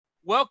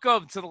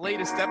Welcome to the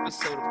latest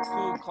episode of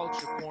Cool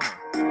Culture Corner,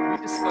 where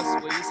we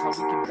discuss ways how we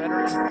can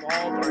better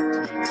involve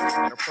our teams with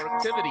better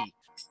productivity,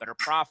 better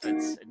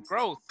profits, and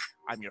growth.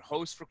 I'm your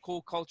host for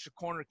Cool Culture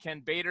Corner,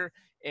 Ken Bader,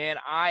 and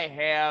I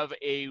have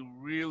a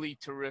really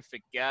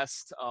terrific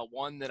guest,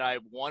 one that I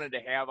wanted to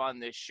have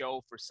on this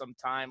show for some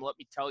time. Let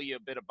me tell you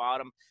a bit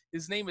about him.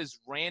 His name is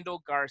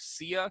Randall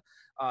Garcia.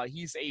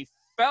 He's a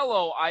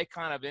fellow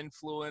icon of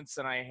influence,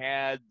 and I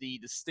had the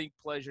distinct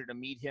pleasure to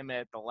meet him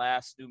at the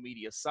last New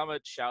Media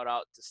Summit. Shout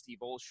out to Steve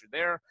Olsher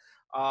there.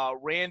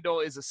 Randall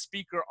is a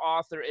speaker,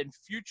 author, and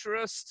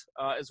futurist,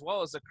 as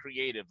well as a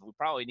creative. We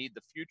probably need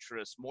the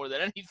futurist more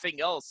than anything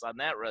else on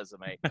that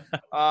resume.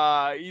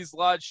 He's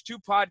launched 2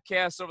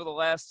 podcasts over the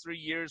last 3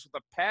 years with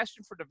a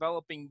passion for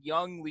developing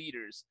young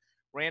leaders.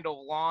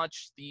 Randall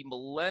launched the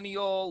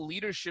Millennial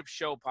Leadership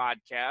Show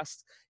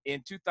podcast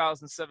in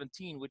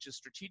 2017, which is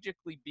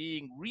strategically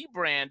being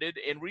rebranded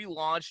and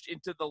relaunched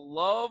into the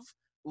Love,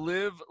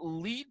 Live,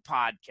 Lead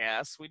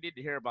podcast. We need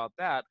to hear about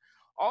that.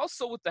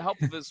 Also, with the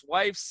help of his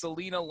wife,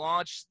 Selena,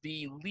 launched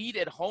the Lead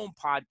at Home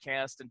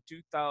podcast in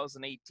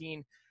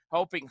 2018,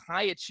 helping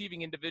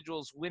high-achieving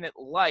individuals win at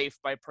life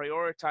by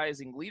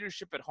prioritizing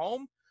leadership at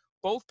home.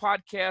 Both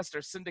podcasts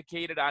are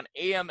syndicated on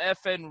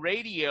AM/FM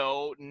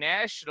radio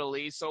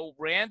nationally. So,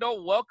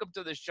 Randall, welcome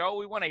to the show.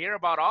 We want to hear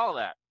about all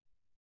that.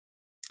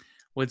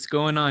 What's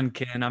going on,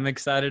 Ken? I'm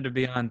excited to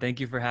be on.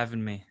 Thank you for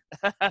having me.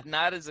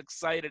 Not as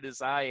excited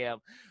as I am.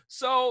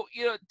 So,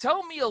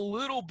 tell me a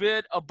little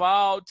bit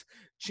about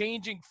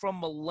changing from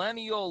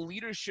Millennial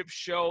Leadership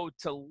Show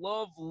to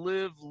Love,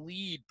 Live,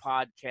 Lead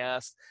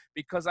podcast,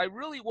 because I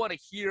really want to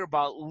hear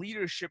about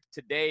leadership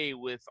today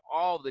with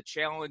all the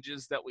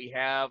challenges that we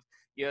have.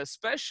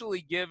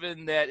 Especially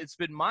given that it's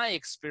been my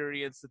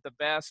experience that the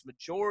vast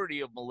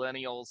majority of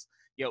millennials,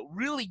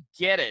 really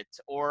get it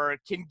or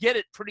can get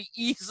it pretty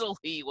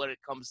easily when it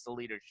comes to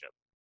leadership.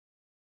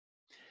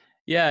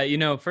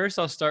 Yeah, first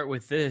I'll start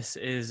with this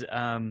is,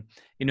 the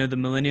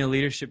Millennial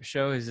Leadership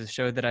Show is a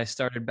show that I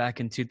started back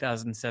in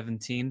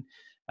 2017.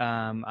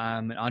 I'm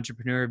an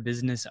entrepreneur,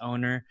 business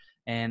owner,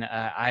 and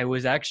I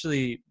was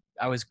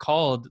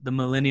called the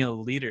Millennial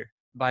Leader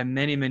by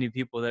many, many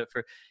people that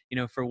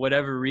for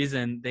whatever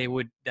reason,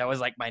 that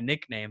was like my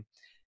nickname.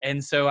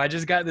 And so I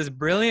just got this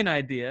brilliant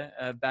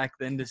idea back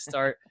then to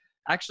start.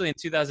 Actually, in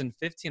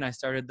 2015, I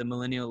started the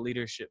Millennial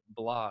Leadership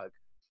blog.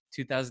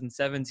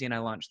 2017, I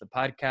launched the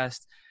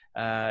podcast.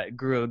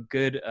 Grew a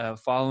good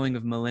following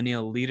of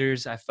millennial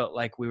leaders. I felt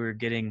like we were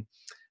getting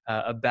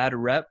a bad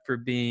rep for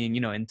being,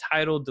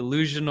 entitled,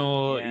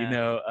 delusional.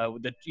 Yeah.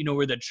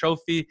 We're the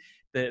trophy,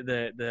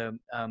 the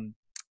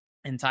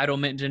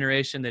entitlement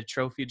generation, the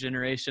trophy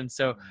generation.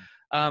 So,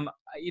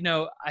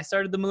 I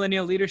started the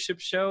Millennial Leadership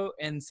Show,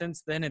 and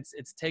since then,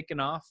 it's taken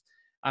off.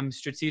 I'm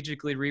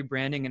strategically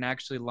rebranding and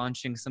actually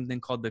launching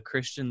something called the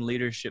Christian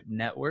Leadership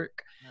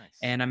Network. Nice.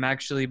 And I'm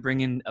actually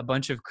bringing a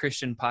bunch of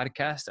Christian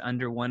podcasts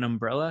under one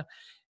umbrella.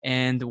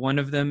 And one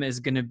of them is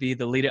going to be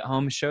the Lead at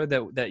Home show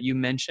that you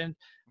mentioned,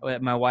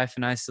 that my wife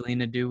and I,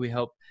 Selena, do. We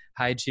help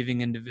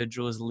high-achieving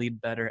individuals lead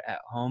better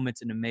at home.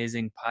 It's an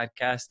amazing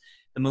podcast.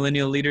 The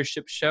Millennial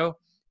Leadership Show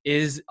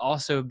is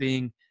also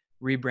being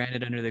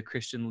rebranded under the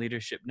Christian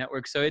Leadership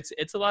Network. So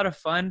it's a lot of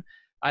fun.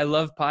 I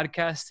love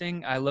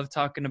podcasting. I love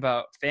talking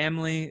about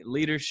family,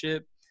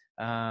 leadership,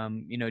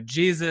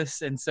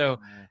 Jesus. And so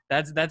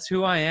that's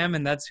who I am.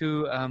 And that's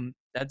who,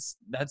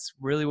 that's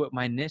really what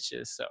my niche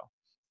is. So.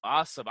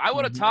 Awesome. I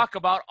want to talk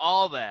about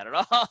all that. It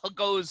all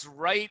goes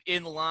right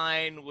in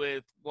line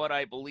with what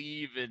I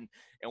believe and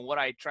what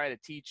I try to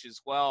teach as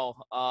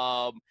well.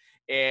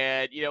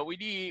 And we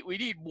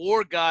need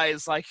more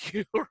guys like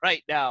you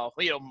right now.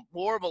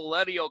 More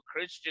millennial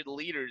Christian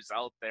leaders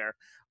out there.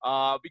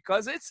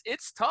 Because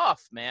it's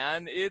tough,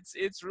 man.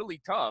 It's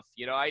really tough.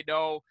 I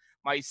know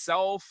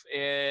myself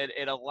and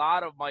a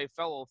lot of my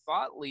fellow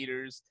thought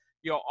leaders,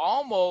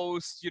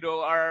 almost,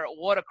 are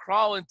want to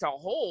crawl into a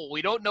hole.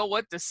 We don't know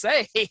what to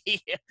say.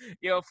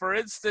 For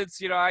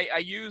instance,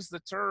 I use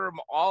the term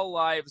all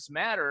lives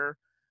matter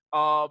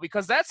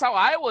because that's how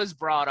I was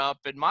brought up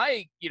in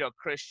my,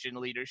 Christian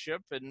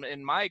leadership and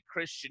in my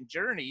Christian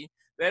journey,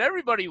 that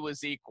everybody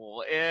was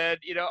equal. And,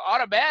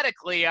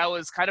 automatically I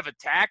was kind of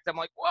attacked. I'm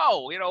like,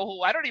 whoa,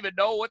 I don't even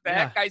know what the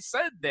heck I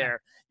said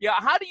there.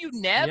 How do you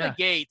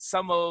navigate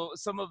some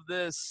of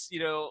this,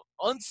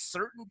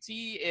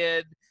 uncertainty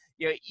and,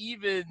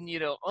 even,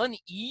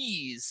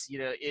 unease,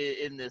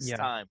 in this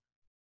time?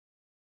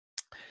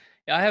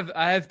 Yeah,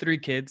 I have 3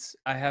 kids.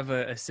 I have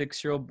a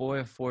 6-year-old boy,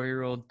 a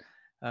 4-year-old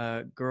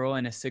girl,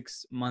 and a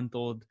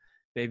 6-month-old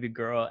baby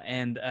girl.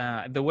 And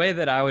the way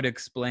that I would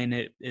explain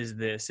it is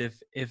this: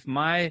 if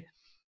my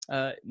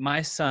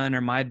son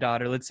or my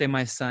daughter, let's say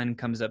my son,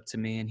 comes up to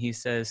me and he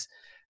says,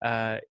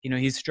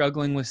 he's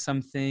struggling with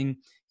something,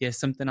 he has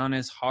something on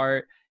his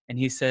heart, and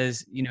he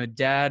says,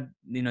 Dad,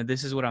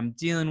 this is what I'm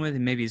dealing with,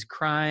 and maybe he's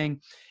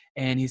crying,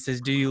 and he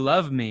says, do you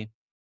love me?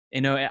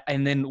 And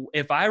then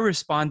if I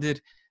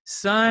responded,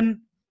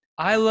 son,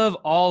 I love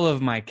all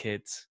of my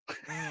kids,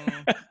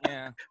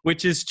 Yeah.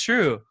 which is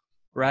true,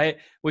 right?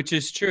 Which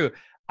is true.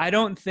 I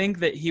don't think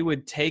that he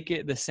would take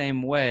it the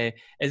same way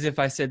as if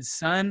I said,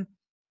 son,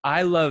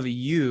 I love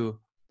you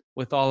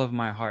with all of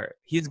my heart.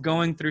 He's Mhm.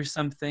 going through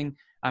something.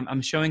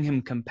 I'm showing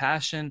him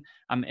compassion.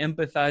 I'm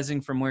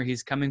empathizing from where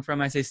he's coming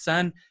from. I say,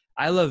 son,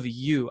 I love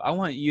you. I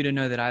want you to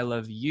know that I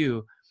love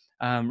you.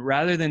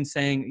 Rather than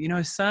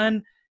saying,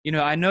 son,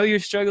 I know you're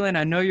struggling.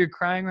 I know you're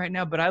crying right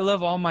now, but I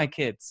love all my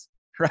kids,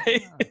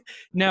 right? Yeah,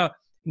 Now,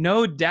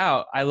 no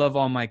doubt I love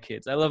all my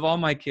kids. I love all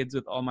my kids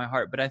with all my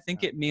heart, but I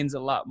think yeah, it means a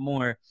lot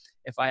more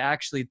if I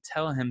actually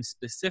tell him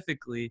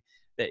specifically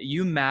that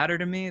you matter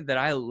to me, that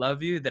I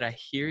love you, that I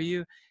hear yeah,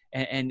 you.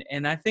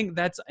 And I think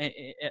that's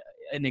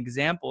an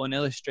example, an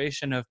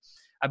illustration of,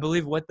 I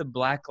believe, what the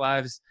Black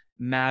Lives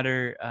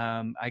Matter,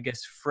 I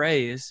guess,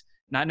 phrase,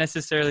 not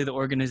necessarily the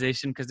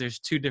organization, because there's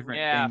two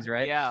different yeah, things,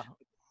 right? yeah,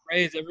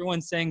 Phrase,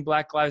 everyone's saying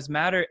Black Lives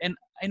Matter. And,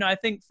 I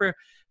think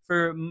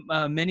for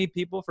many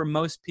people, for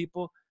most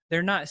people,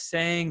 they're not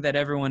saying that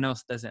everyone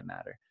else doesn't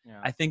matter.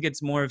 yeah, I think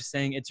it's more of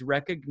saying, it's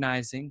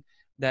recognizing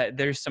that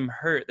there's some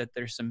hurt, that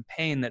there's some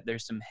pain, that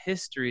there's some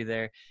history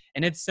there.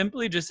 And it's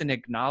simply just an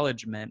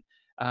acknowledgement.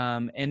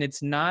 And um,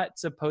 it's not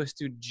supposed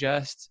to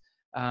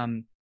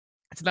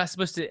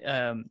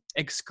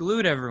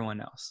exclude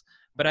everyone else.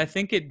 But I mhm,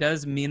 think it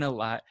does mean a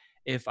lot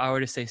if I were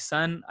to say,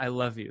 son, I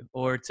love you.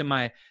 Or to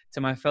my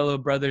fellow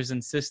brothers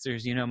and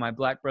sisters, my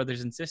Black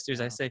brothers and sisters,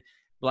 I yeah, say,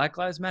 Black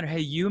Lives Matter.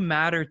 Hey, you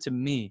matter to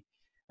me.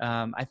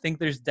 I think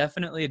there's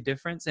definitely a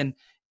difference, and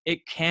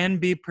it can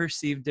be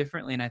perceived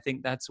differently. And I think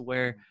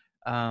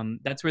mhm,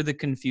 that's where the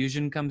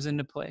confusion comes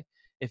into play.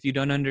 If you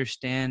don't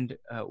understand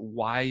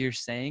why you're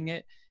saying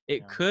it,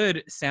 it yeah.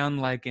 could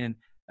sound like an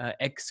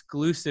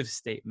exclusive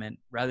statement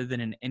rather than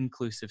an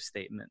inclusive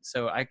statement.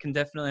 So I can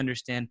definitely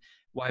understand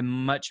why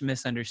much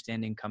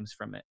misunderstanding comes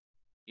from it.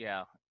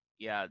 Yeah,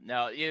 yeah.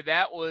 No, yeah,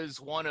 that was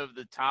one of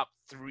the top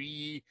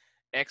three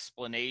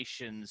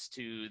explanations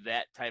to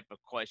that type of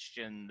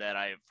question that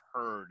I've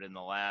heard in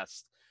the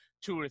last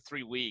 2 or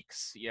 3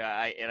 weeks.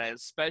 Yeah, and I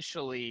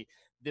especially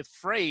the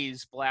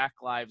phrase Black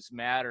Lives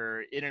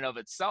Matter in and of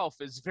itself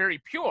is very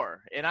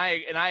pure, and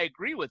I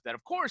agree with that.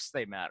 Of course,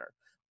 they matter.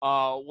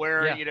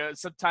 Where Yeah.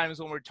 sometimes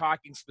when we're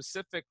talking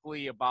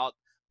specifically about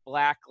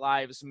Black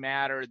Lives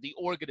Matter, the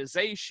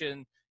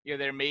organization,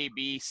 there may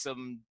be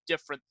some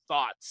different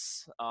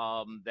thoughts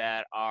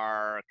that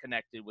are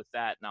connected with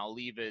that, and I'll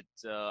leave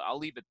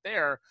it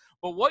there.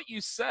 But what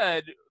you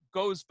said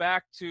goes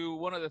back to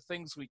one of the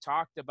things we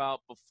talked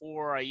about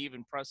before I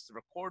even pressed the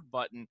record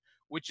button,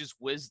 which is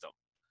wisdom.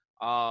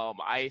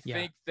 I Yeah.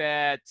 think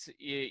that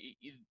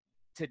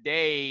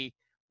today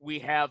we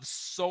have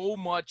so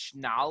much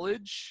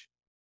knowledge,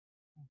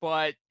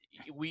 but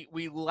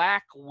we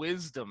lack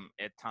wisdom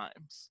at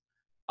times.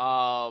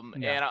 Yeah.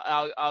 And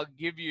I'll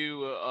give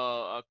you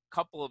a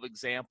couple of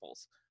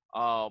examples.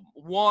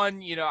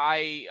 One,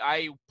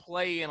 I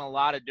play in a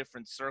lot of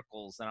different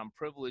circles, and I'm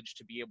privileged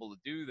to be able to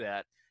do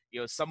that.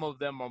 Some of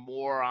them are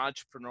more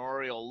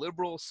entrepreneurial,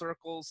 liberal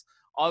circles.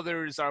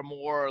 Others are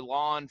more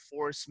law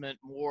enforcement,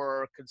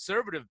 more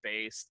conservative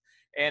based.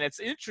 And it's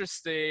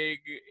interesting,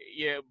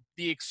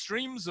 the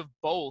extremes of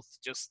both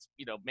just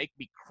make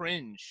me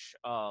cringe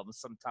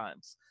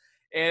sometimes.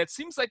 And it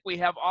seems like we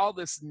have all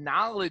this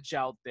knowledge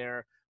out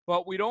there,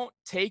 but we don't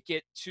take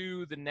it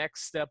to the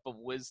next step of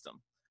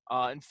wisdom.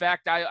 In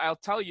fact, I'll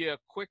tell you a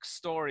quick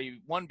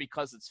story, one,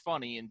 because it's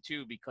funny, and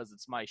two, because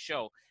it's my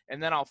show.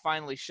 And then I'll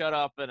finally shut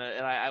up, and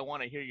I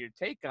want to hear your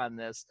take on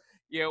this.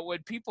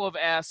 When people have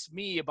asked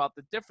me about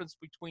the difference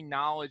between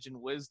knowledge and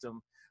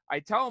wisdom, I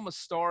tell them a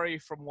story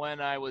from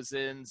when I was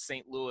in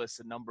St. Louis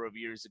a number of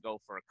years ago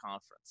for a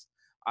conference.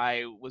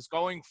 I was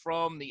going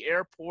from the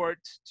airport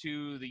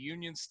to the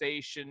Union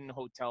Station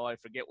Hotel. I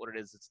forget what it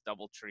is. It's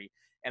Doubletree.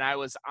 And I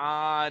was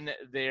on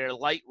their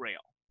light rail.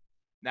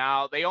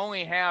 Now, they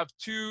only have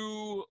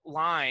two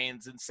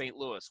lines in St.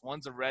 Louis.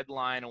 One's a red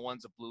line and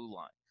one's a blue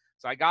line.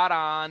 So I got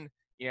on.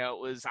 It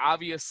was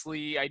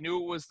obviously, I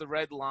knew it was the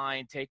red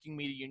line taking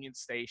me to Union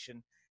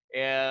Station.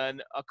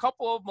 And a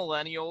couple of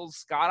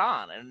millennials got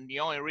on. And the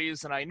only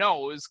reason I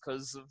know is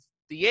because of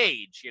the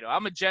age.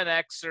 I'm a Gen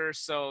Xer,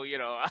 so,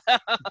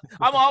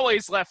 I'm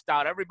always left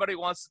out. Everybody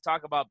wants to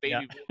talk about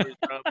Yeah. baby boomers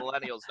or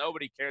millennials.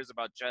 Nobody cares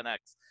about Gen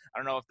X. I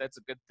don't know if that's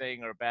a good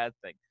thing or a bad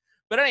thing.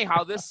 But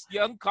anyhow, this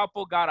young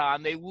couple got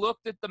on. They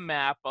looked at the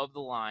map of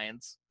the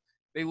lines.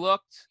 They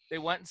went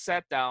and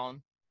sat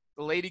down.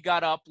 The lady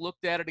got up,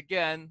 looked at it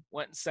again,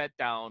 went and sat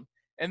down,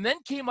 and then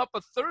came up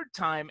a third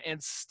time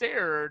and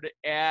stared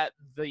at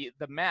the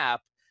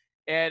map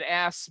and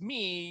asked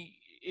me,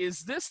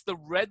 is this the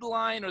red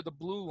line or the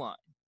blue line?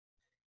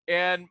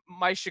 And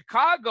my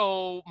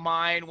Chicago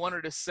mind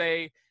wanted to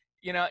say,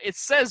 it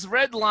says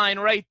red line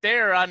right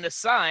there on the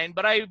sign,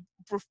 but I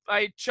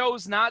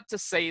chose not to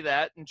say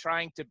that and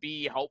trying to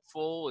be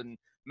helpful and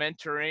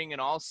mentoring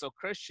and also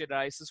Christian.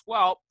 I says,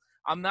 well,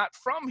 I'm not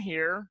from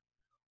here,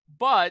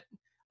 but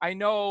I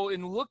know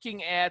in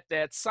looking at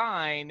that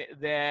sign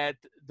that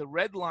the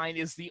red line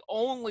is the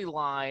only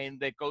line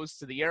that goes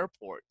to the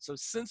airport. So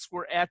since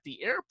we're at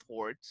the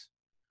airport,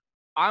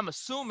 I'm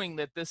assuming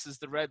that this is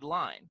the red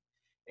line.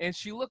 And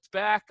she looked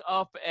back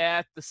up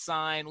at the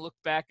sign,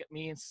 looked back at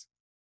me, and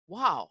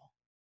wow,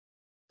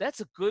 that's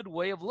a good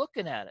way of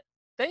looking at it.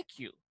 Thank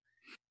you.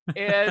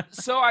 And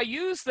so I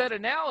use that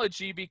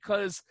analogy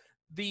because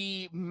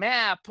the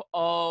map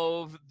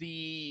of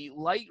the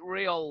light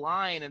rail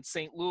line in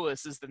St.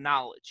 Louis is the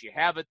knowledge. You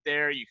have it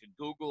there, you can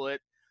Google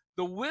it.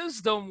 The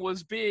wisdom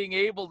was being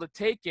able to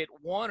take it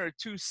one or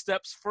two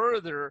steps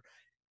further,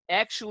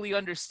 actually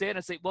understand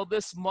and say, well,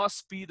 this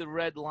must be the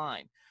red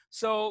line.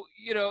 So,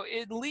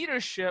 in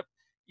leadership,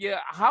 yeah,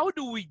 how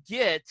do we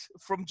get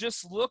from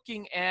just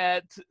looking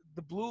at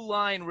the blue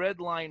line,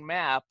 red line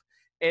map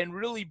and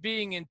really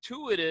being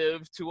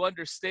intuitive to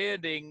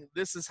understanding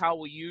this is how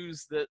we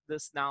use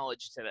this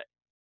knowledge today?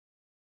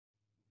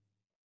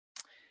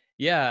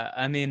 Yeah,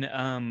 I mean,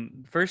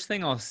 first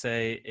thing I'll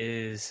say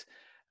is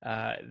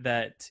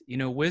that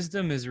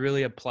wisdom is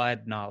really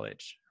applied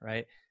knowledge,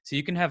 right? So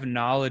you can have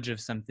knowledge of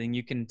something,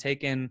 you can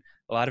take in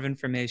a lot of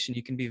information,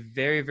 you can be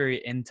very, very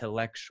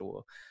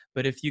intellectual.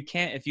 But if you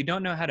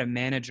don't know how to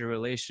manage a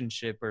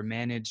relationship or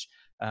manage,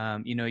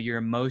 your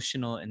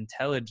emotional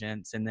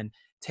intelligence, and then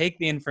take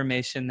the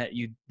information that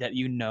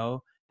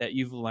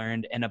you've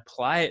learned and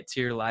apply it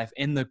to your life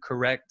in the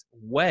correct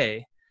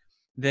way,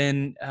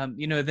 then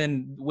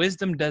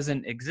wisdom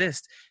doesn't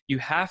exist. You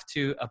have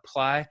to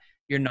apply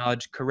your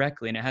knowledge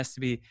correctly, and it has to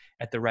be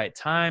at the right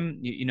time.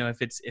 If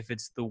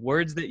it's the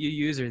words that you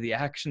use or the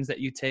actions that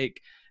you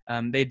take,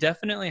 they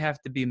definitely have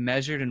to be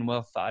measured and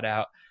well thought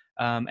out.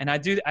 And I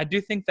do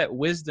think that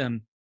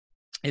wisdom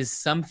is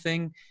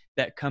something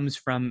that comes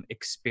from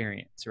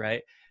experience,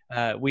 right?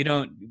 We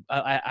don't.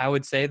 I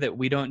would say that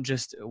we don't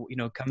just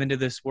come into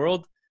this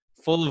world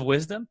full of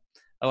wisdom.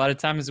 A lot of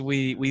times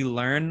we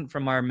learn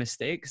from our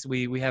mistakes.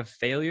 We have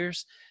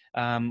failures.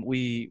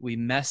 We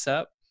mess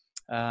up,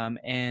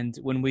 and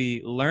when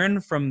we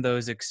learn from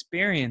those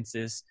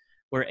experiences,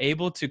 we're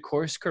able to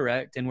course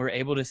correct, and we're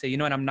able to say, you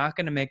know what, I'm not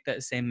going to make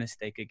that same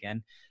mistake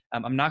again.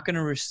 I'm not going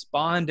to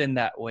respond in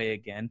that way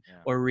again, Yeah.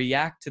 or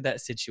react to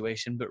that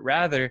situation, but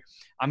rather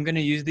I'm going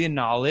to use the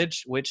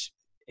knowledge, which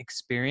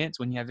experience,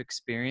 when you have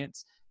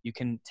experience, you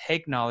can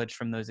take knowledge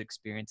from those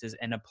experiences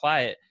and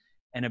apply it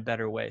in a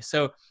better way.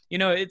 So,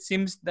 it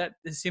seems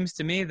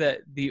to me that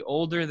the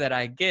older that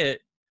I get,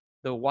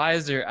 the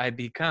wiser I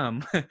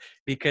become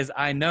because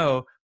I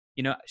know,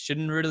 I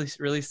shouldn't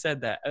really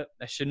said that. I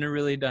shouldn't have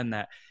really done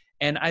that.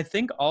 And I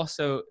think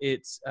also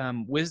it's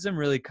wisdom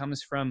really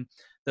comes from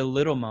the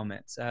little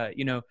moments.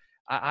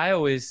 I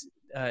always,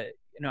 I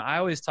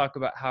always talk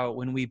about how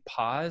when we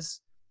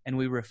pause and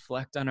we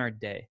reflect on our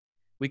day,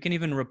 we can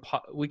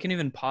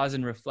even pause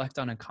and reflect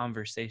on a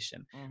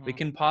conversation. We Mm-hmm.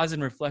 can pause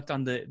and reflect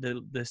on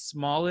the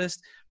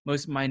smallest,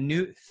 most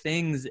minute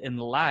things in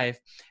life,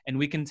 and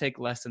we can take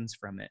lessons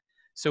from it.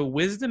 So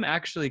wisdom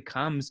actually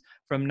comes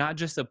from not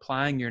just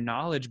applying your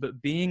knowledge,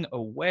 but being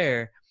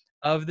aware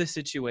of the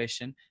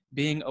situation,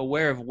 being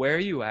aware of where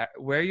you're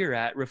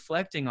at,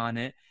 reflecting on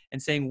it,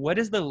 and saying, what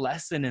is the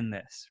lesson in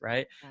this,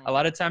 right? A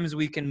lot of times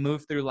we can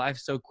move through life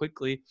so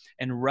quickly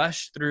and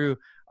rush through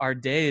our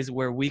days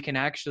where we can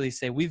actually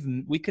say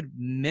we could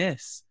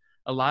miss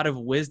a lot of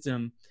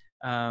wisdom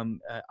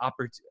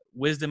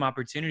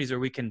opportunities, or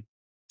we can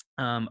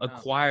Yeah.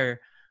 acquire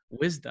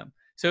wisdom.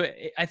 So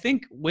I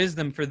think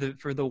wisdom for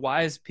the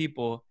wise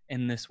people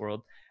in this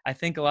world, I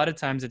think a lot of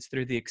times it's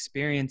through the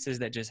experiences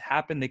that just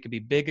happen. They could be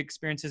big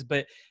experiences, but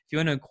if you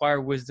want to acquire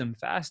wisdom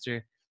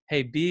faster,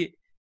 hey, be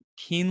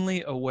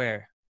keenly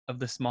aware of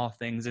the small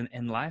things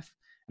in life.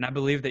 And I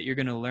believe that you're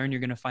going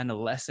to find a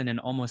lesson in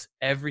almost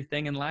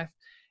everything in life,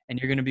 and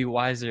you're going to be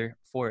wiser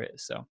for it.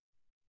 So,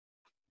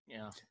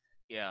 Yeah.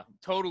 Yeah.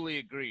 Totally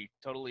agree.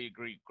 Totally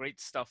agree. Great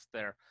stuff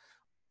there.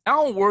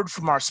 Now, a word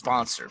from our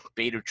sponsor,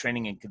 Bader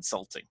Training and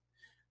Consulting.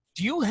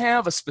 Do you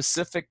have a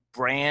specific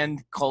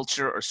brand,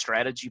 culture, or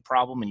strategy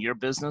problem in your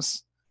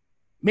business?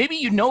 Maybe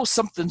you know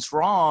something's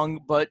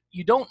wrong, but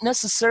you don't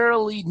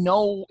necessarily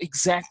know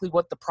exactly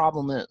what the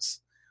problem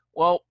is.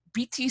 Well,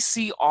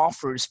 BTC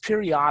offers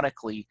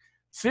periodically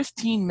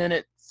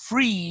 15-minute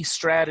free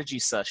strategy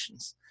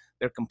sessions.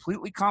 They're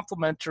completely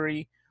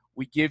complimentary.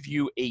 We give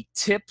you a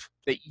tip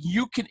that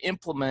you can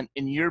implement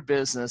in your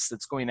business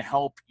that's going to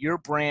help your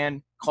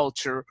brand,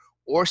 culture,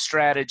 or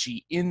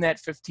strategy in that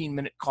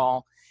 15-minute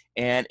call.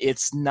 And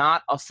it's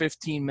not a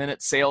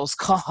 15-minute sales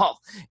call.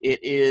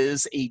 It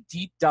is a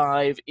deep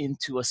dive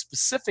into a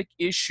specific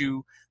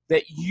issue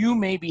that you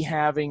may be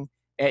having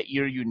at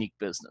your unique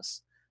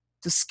business.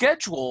 To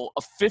schedule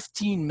a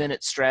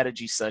 15-minute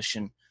strategy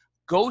session,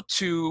 go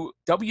to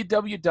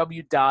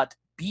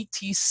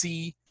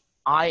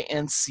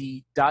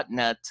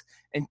www.btcinc.net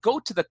and go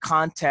to the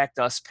Contact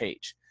Us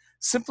page.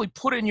 Simply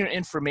put in your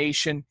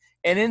information,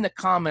 and in the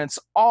comments,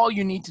 all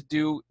you need to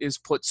do is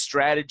put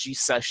strategy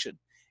session,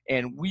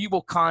 and we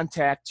will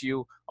contact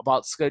you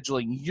about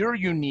scheduling your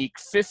unique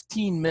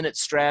 15-minute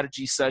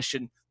strategy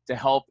session to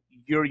help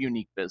your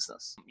unique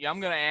business. Yeah, I'm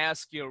going to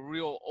ask you a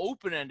real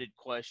open-ended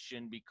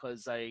question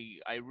because I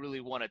really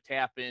want to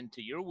tap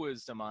into your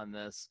wisdom on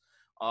this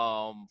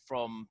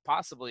from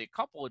possibly a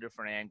couple of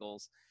different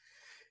angles.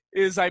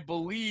 is I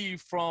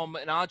believe from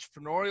an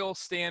entrepreneurial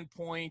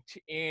standpoint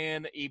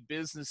and a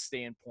business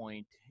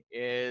standpoint,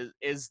 is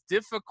as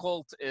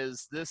difficult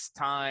as this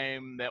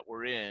time that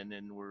we're in,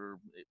 and we're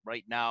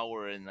right now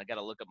we're in, I got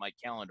to look at my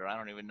calendar. I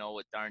don't even know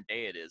what darn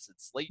day it is.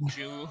 It's late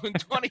June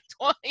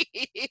 2020.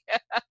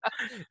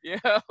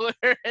 Yeah,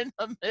 we're in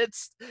the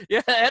midst. Yeah,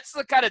 that's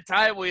the kind of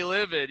time we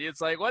live in. It's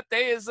like, what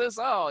day is this?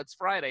 Oh, it's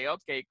Friday.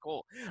 Okay,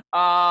 cool.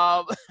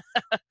 Um,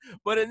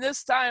 but in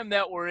this time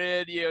that we're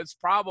in, it's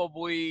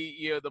probably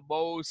the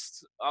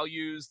most. I'll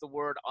use the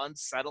word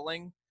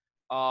unsettling.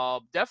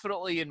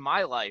 Definitely in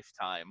my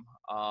lifetime.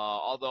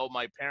 Although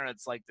my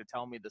parents like to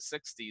tell me the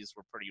 '60s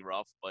were pretty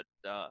rough, but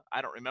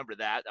I don't remember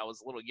that. I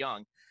was a little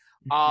young.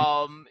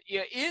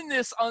 Yeah, in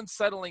this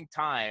unsettling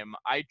time,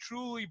 I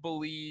truly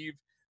believe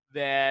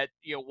that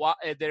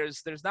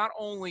there's not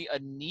only a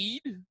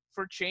need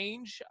for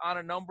change on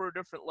a number of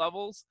different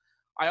levels.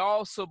 I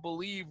also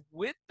believe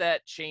with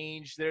that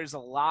change, there's a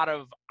lot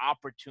of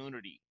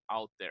opportunity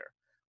out there.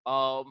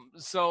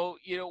 So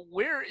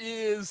where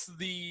is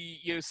the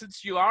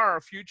since you are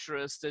a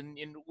futurist, and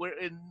we're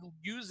in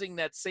using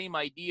that same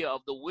idea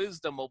of the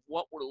wisdom of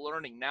what we're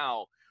learning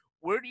now,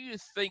 where do you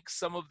think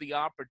some of the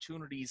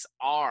opportunities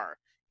are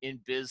in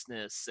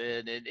business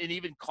and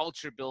even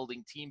culture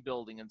building, team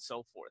building, and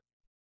so forth?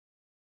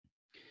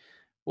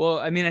 Well,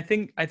 I mean, I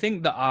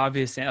think the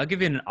obvious, I'll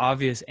give you an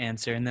obvious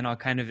answer, and then I'll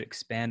kind of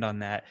expand on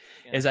that.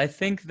 Yeah. Is I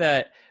think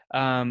that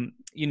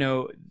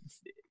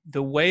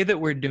the way that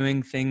we're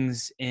doing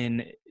things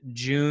in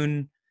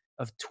June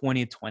of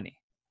 2020,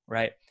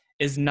 right,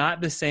 is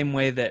not the same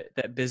way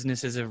that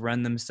businesses have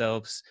run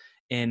themselves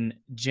in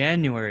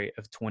January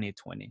of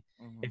 2020.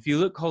 Hmm. If you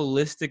look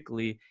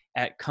holistically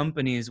at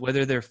companies,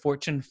 whether they're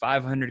Fortune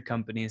 500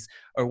 companies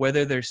or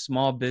whether they're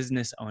small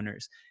business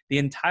owners, the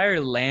entire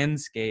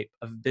landscape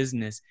of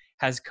business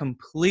has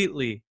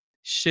completely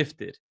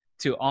shifted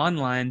to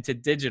online, to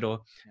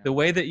digital. Yeah. The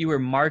way that you were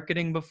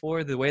marketing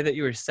before, the way that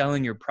you were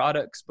selling your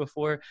products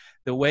before,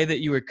 the way that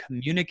you were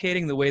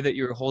communicating, the way that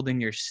you were holding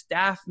your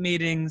staff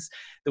meetings,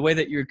 the way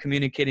that you're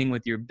communicating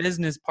with your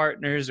business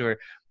partners or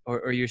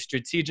your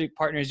strategic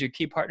partners, your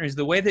key partners,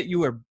 the way that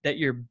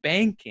you're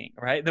banking,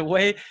 right? The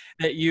way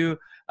that you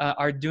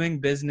are doing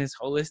business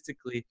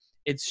holistically,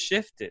 it's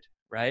shifted,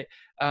 right?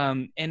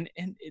 And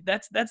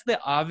that's the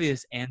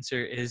obvious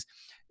answer. Is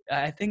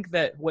I think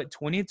that what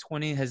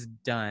 2020 has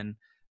done,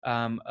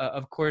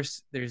 of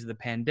course, there's the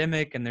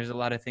pandemic and there's a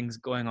lot of things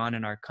going on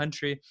in our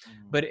country,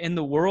 Hmm. but in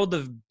the world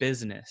of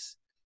business,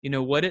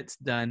 what it's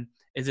done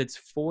is it's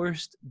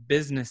forced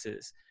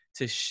businesses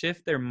to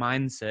shift their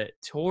mindset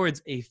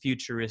towards a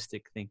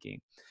futuristic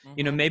thinking.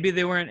 Hmm. Maybe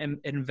they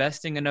weren't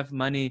investing enough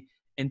money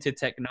into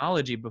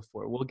technology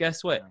before. Well,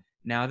 guess what? Yeah.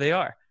 Now they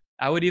are.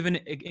 I would even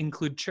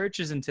include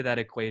churches into that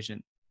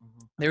equation.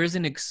 Hmm. There is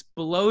an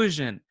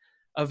explosion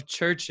of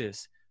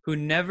churches who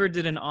never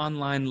did an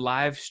online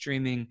live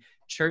streaming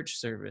church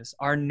service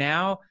are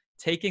now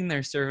taking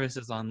their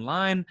services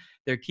online.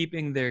 They're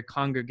keeping their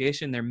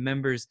congregation, their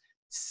members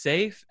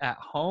safe at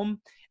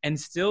home and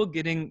still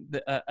getting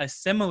a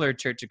similar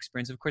church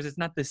experience. Of course, it's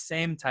not the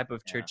same type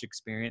of Yeah. church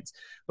experience,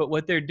 but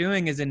what they're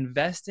doing is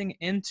investing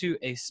into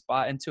a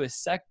spot, into a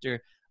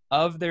sector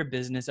of their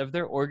business, of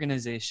their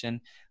organization,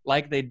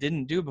 like they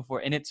didn't do before.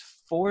 And it's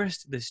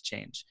forced this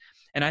change.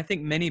 And I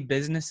think many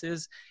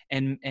businesses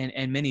and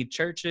many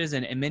churches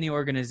and many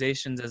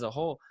organizations as a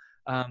whole,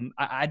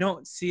 I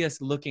don't see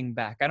us looking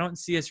back. I don't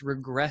see us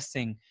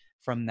regressing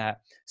from that.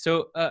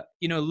 So,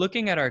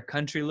 looking at our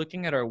country,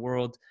 looking at our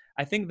world,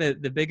 I think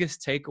that the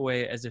biggest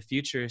takeaway as a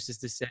futurist is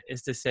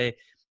to say,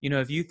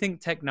 if you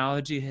think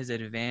technology has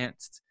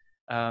advanced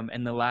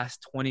in the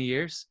last 20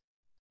 years,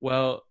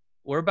 well,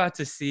 we're about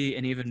to see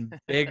an even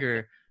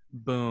bigger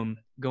boom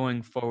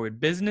going forward.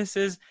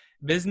 Businesses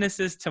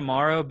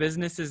tomorrow,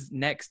 businesses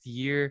next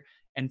year,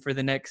 and for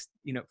the next,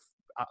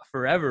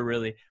 forever,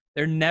 really,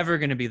 they're never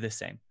going to be the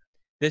same.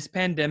 This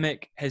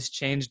pandemic has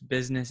changed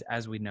business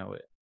as we know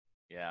it.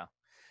 Yeah.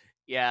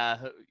 Yeah,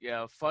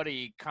 yeah.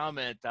 Funny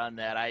comment on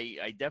that.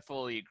 I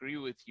definitely agree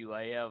with you.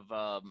 I have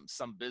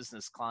some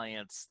business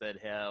clients that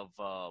have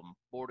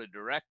board of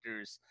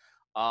directors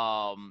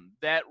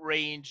that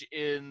range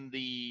in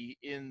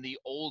the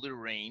older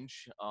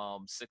range,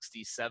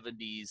 60s,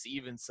 70s,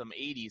 even some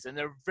 80s, and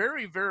they're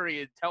very,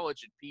 very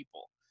intelligent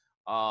people.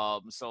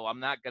 So I'm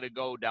not going to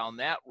go down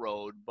that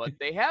road, but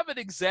they haven't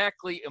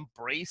exactly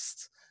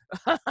embraced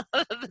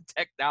the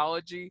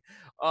technology.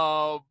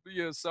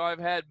 So I've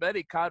had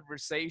many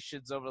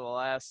conversations over the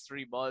last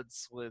 3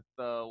 months with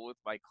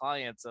my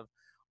clients of,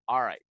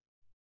 all right,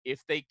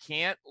 if they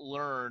can't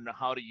learn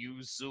how to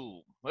use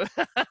Zoom,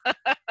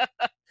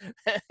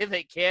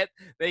 they can't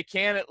they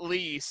can at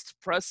least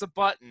press a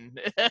button.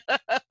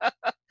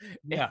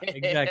 Yeah,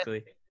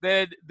 exactly.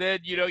 Then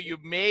you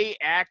may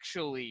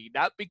actually,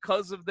 not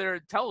because of their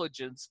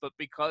intelligence, but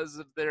because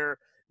of their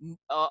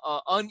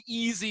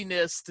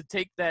uneasiness to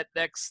take that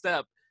next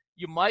step,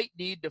 you might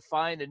need to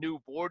find a new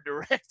board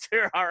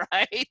director. All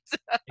right.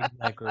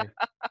 Exactly.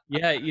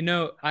 Yeah,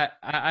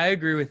 I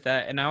agree with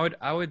that, and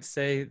I would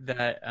say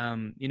that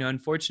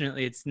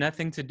unfortunately, it's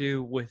nothing to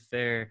do with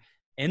their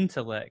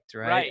intellect,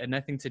 right, Right. and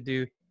nothing to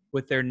do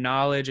with their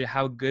knowledge or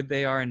how good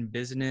they are in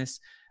business,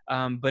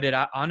 but it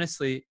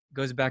honestly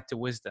goes back to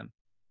wisdom,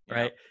 Yeah.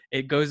 right?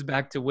 It goes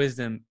back to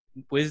wisdom.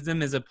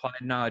 Wisdom is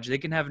applied knowledge. They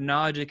can have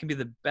knowledge, they can be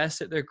the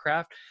best at their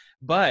craft,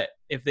 but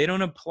if they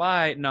don't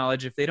apply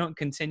knowledge, if they don't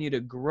continue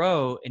to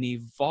grow and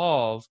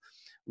evolve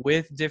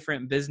with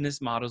different business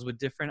models, with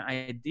different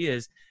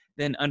ideas,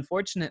 then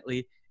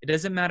unfortunately, it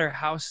doesn't matter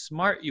how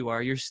smart you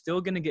are, you're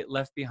still going to get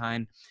left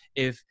behind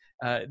if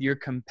your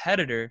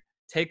competitor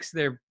takes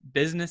their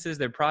businesses,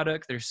 their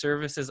products, their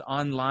services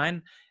online,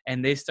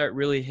 and they start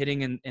really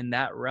hitting in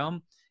that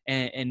realm.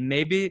 And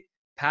maybe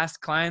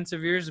past clients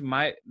of yours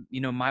might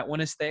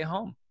want to stay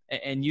home,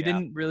 and you Yeah.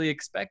 didn't really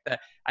expect that.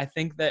 I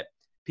think that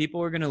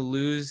people are going to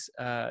lose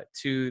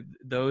to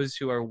those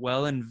who are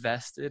well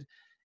invested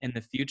in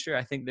the future.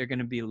 I think they're going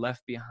to be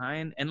left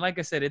behind. And like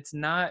I said, it's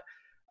not.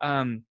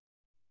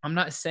 I'm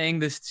not saying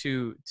this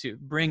to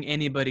bring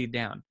anybody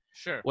down.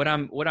 Sure. What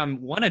I'm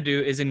want to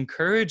do is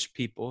encourage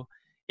people.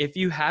 If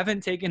you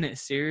haven't taken it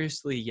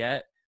seriously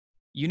yet,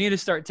 you need to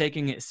start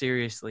taking it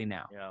seriously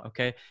now. Yeah.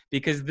 Okay,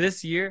 because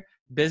this year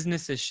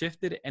business has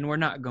shifted and we're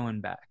not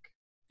going back.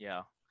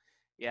 Yeah.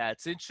 Yeah,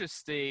 it's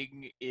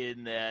interesting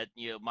in that,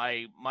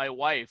 my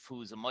wife,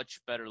 who's a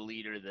much better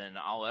leader than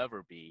I'll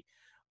ever be,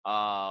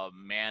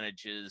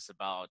 manages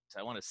about,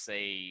 I want to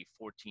say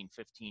 14,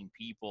 15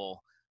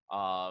 people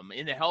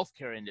in the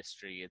healthcare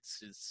industry.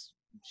 It's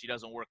she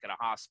doesn't work at a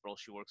hospital,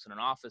 she works in an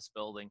office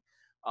building.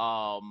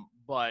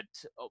 But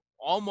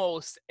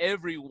almost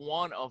every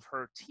one of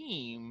her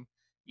team,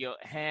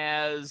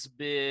 has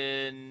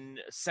been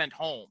sent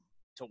home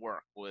to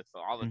work with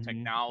all the Hmm. Hmm.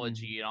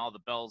 technology and all the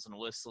bells and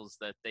whistles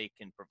that they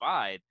can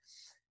provide.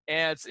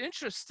 And it's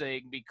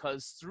interesting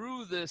because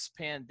through this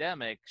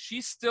pandemic, she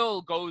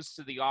still goes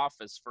to the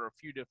office for a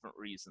few different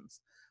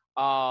reasons.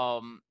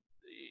 Um,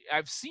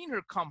 I've seen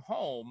her come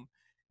home,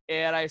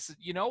 and I said,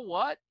 you know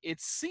what?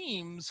 It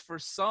seems for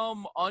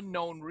some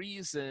unknown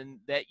reason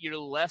that you're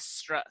less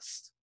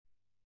stressed.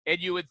 And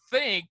you would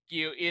think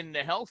you in the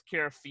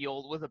healthcare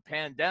field with a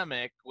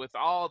pandemic, with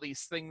all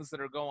these things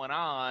that are going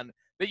on,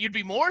 that you'd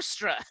be more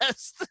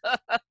stressed.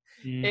 and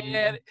Hmm.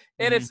 and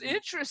Hmm. it's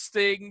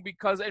interesting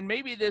because, and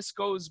maybe this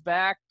goes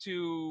back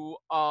to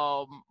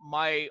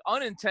my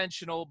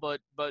unintentional but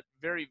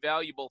very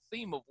valuable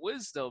theme of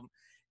wisdom,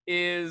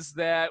 is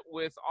that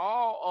with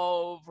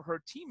all of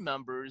her team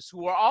members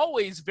who are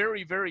always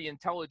very, very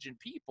intelligent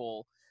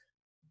people,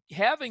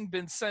 having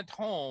been sent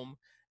home,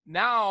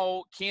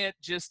 now can't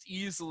just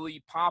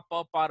easily pop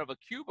up out of a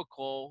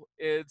cubicle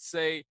and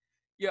say,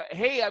 yeah,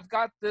 hey, I've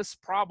got this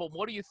problem,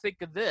 what do you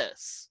think of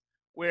this?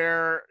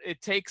 Where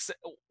it takes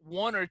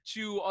one or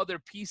two other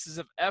pieces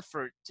of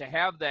effort to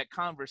have that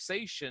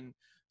conversation.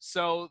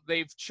 So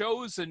they've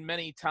chosen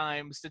many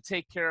times to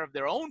take care of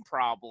their own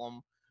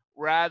problem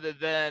rather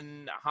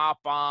than hop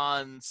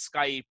on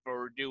Skype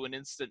or do an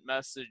instant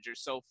message or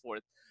so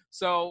forth.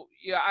 So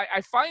yeah,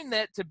 I find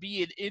that to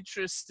be an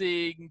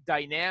interesting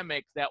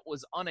dynamic that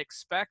was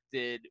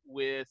unexpected,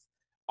 with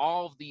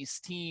all of these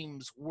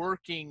teams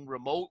working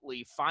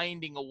remotely,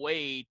 finding a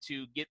way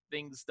to get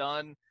things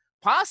done,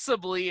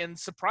 possibly and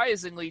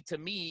surprisingly to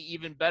me,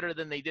 even better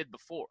than they did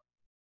before.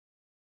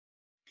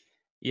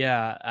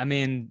 Yeah, I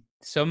mean,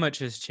 so much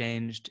has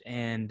changed.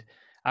 And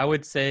I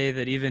would say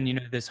that even,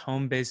 this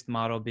home-based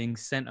model, being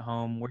sent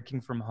home,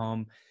 working from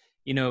home,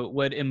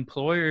 what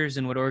employers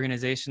and what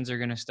organizations are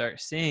going to start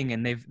seeing,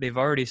 and they've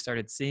already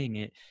started seeing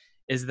it,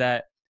 is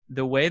that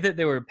the way that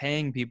they were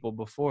paying people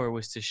before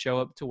was to show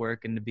up to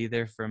work and to be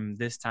there from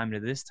this time to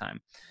this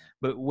time.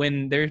 But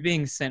when they're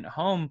being sent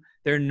home,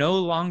 they're no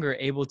longer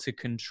able to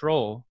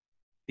control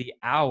the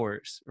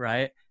hours,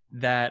 right?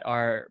 That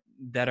are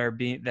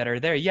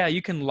there. Yeah,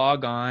 you can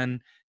log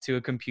on to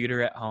a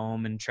computer at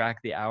home and track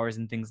the hours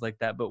and things like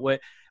that. But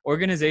what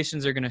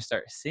organizations are going to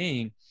start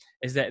seeing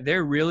is that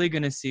they're really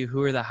going to see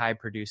who are the high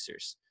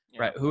producers,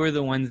 Yeah. right? Who are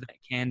the ones that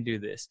can do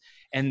this?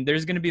 And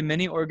there's going to be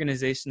many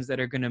organizations that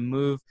are going to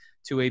move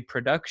to a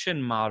production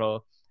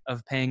model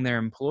of paying their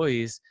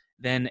employees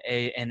than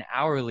an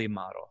hourly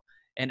model.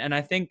 And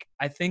I think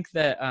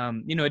that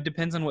it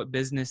depends on what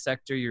business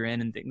sector you're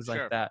in and things like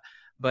Sure. that.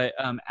 But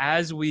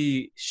as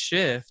we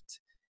shift,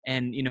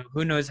 and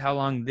who knows how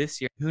long this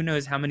year, who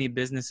knows how many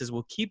businesses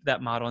will keep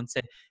that model and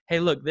say, hey,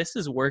 look, this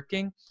is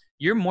working.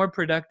 You're more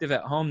productive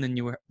at home than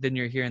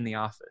you're here in the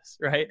office,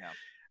 right?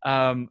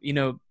 Yeah. um, you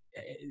know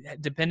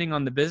Depending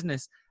on the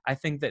business, I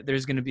think that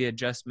there's going to be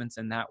adjustments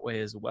in that way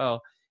as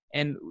well.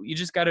 And we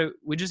just got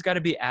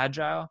to be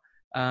agile.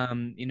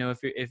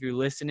 If you're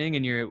listening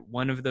and you're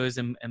one of those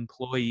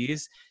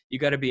employees, you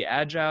got to be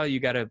agile. You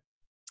got to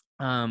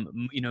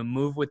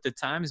move with the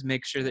times,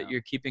 make sure that Yeah.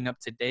 you're keeping up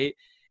to date,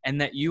 and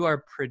that you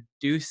are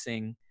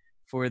producing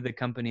for the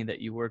company that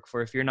you work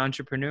for. If you're an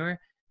entrepreneur,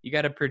 You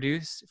got to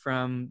produce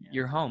from Yeah.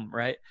 your home,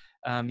 right?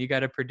 You got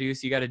to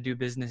produce. You got to do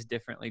business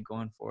differently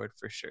going forward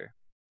for sure.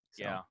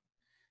 So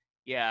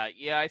Yeah.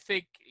 Yeah. I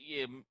think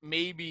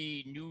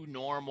maybe new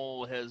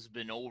normal has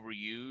been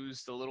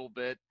overused a little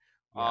bit.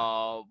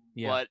 yeah,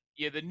 yeah, But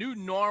yeah, the new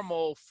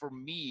normal for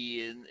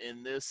me,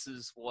 and this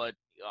is what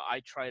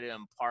I try to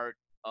impart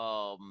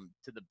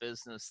to the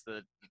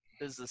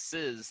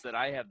businesses that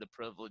I have the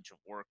privilege of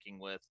working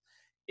with,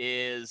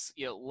 is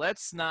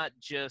let's not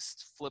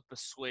just flip a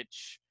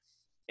switch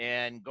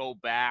and go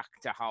back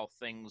to how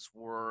things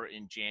were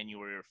in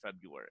January or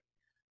February.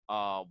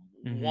 Um,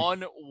 hmm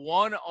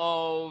one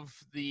of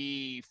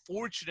the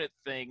fortunate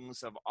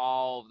things of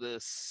all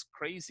this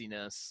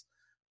craziness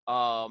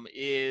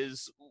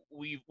is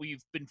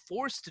we've been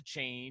forced to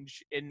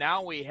change, and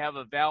now we have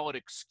a valid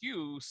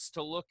excuse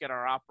to look at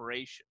our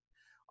operation.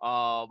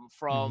 Um, hmm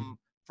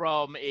from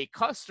from a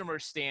customer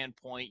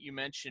standpoint, you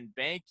mentioned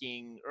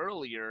banking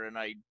earlier, and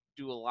I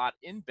do a lot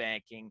in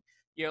banking.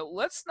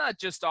 Let's not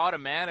just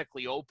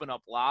automatically open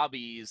up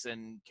lobbies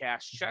and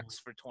cash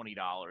checks for $20.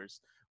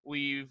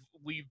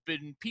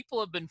 People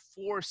have been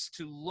forced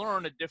to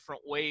learn a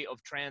different way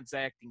of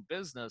transacting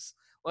business.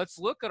 Let's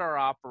look at our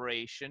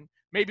operation.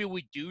 Maybe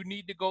we do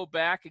need to go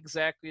back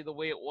exactly the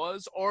way it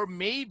was, or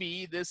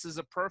maybe this is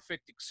a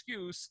perfect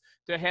excuse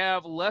to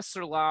have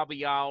lesser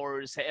lobby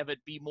hours, have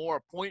it be more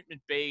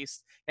appointment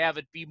based, have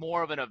it be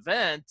more of an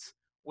event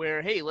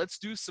where, hey, let's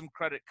do some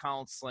credit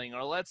counseling,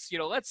 or let's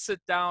sit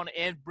down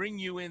and bring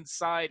you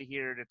inside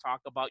here to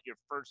talk about your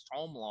first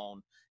home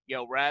loan,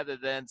 rather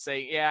than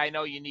say, yeah, I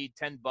know you need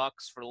 $10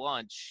 for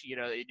lunch, you're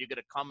going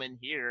to come in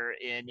here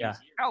and yeah, use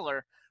the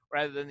teller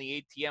rather than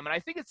the ATM. And I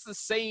think it's the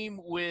same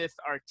with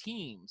our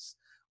teams,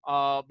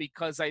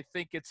 because I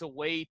think it's a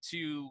way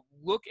to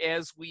look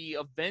as we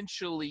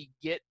eventually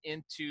get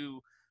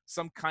into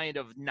some kind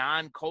of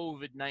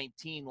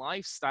non-COVID-19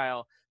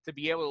 lifestyle, to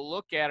be able to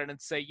look at it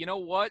and say, you know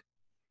what,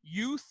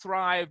 you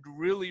thrived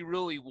really,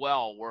 really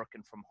well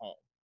working from home.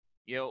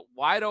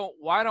 Why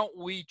don't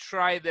we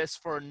try this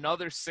for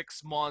another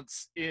 6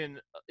 months in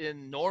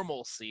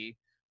normalcy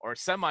or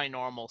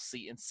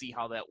semi-normalcy and see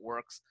how that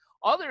works?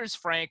 Others,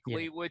 yeah,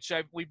 frankly, which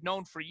we've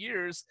known for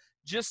years,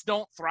 just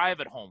don't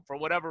thrive at home for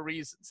whatever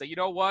reason. Say, you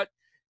know what?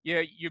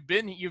 Yeah, you've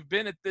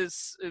been at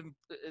this.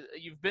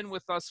 You've been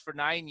with us for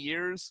 9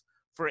 years.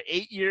 For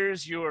 8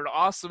 years, you were an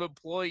awesome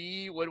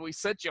employee. When we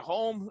sent you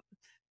home,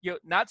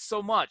 not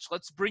so much.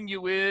 Let's bring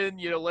you in,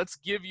 let's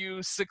give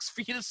you 6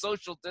 feet of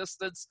social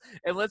distance,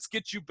 and let's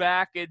get you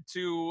back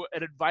into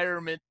an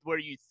environment where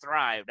you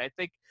thrived. I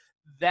think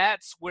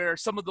that's where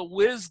some of the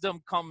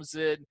wisdom comes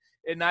in,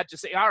 and not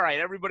just say, all right,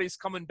 everybody's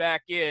coming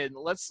back in.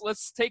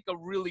 Let's take a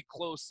really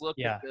close look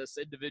at yeah. this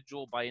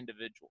individual by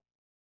individual.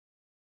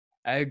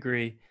 I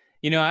agree.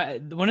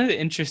 One of the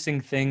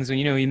interesting things when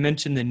you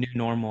mentioned the new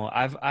normal,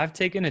 I've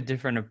taken a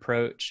different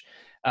approach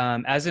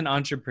as an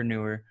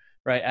entrepreneur,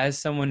 right? As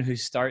someone who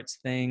starts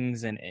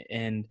things and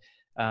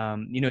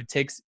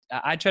takes.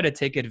 I try to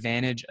take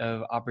advantage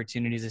of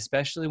opportunities,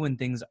 especially when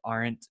things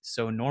aren't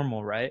so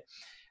normal, right?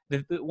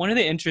 One of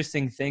the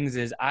interesting things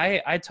is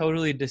I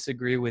totally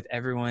disagree with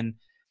everyone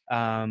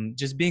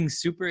just being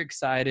super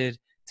excited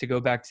to go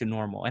back to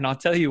normal, and I'll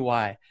tell you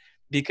why.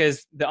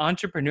 Because the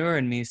entrepreneur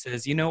in me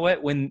says, you know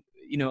what, when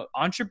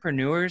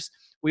entrepreneurs,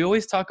 we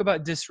always talk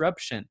about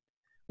disruption.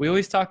 We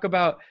always talk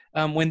about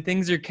when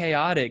things are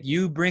chaotic,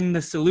 you bring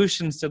the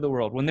solutions to the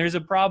world. When there's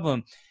a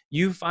problem,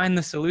 you find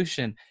the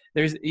solution.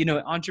 There's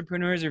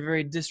entrepreneurs are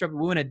very disruptive.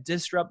 We want to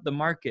disrupt the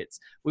markets.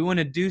 We want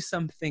to do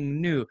something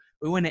new.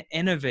 We want to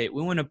innovate.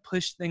 We want to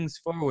push things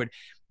forward.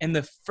 And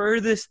the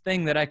furthest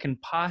thing that I can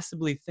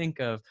possibly think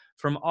of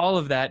from all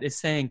of that is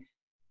saying,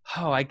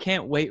 oh, I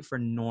can't wait for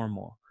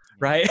normal,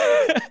 Yeah. right?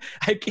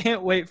 I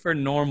can't wait for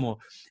normal.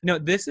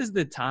 This is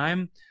the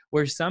time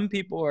where some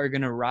people are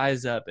going to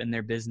rise up in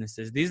their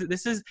businesses.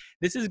 This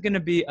is going to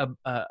be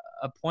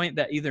a point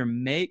that either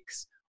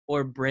makes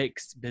or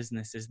breaks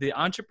businesses. The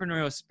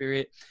entrepreneurial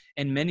spirit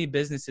in many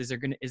businesses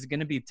is going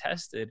to be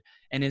tested,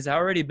 and has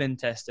already been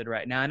tested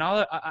right now. And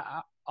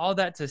all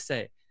that to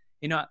say,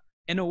 in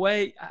a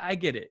way, I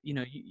get it.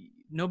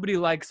 Nobody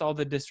likes all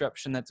the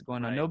disruption that's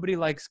going on. Right. Nobody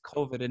likes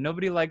COVID, and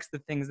nobody likes the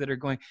things that are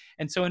going.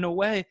 And so, in a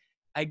way,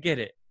 I get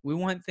it. We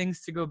want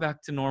things to go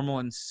back to normal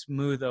and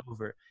smooth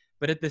over.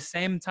 But at the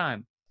same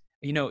time,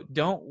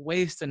 don't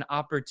waste an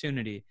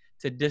opportunity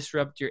to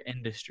disrupt your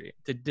industry,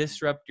 to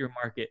disrupt your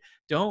market.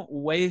 Don't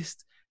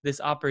waste this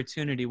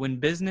opportunity when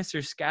business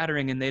are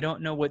scattering and they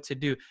don't know what to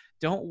do.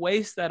 Don't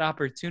waste that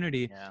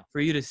opportunity Yeah.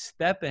 for you to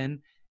step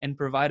in and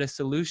provide a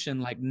solution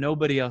like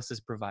nobody else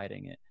is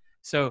providing it.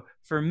 So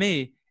for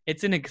me,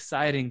 it's an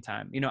exciting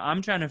time.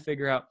 I'm trying to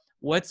figure out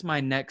what's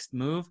my next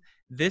move.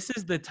 This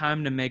is the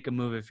time to make a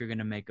move if you're going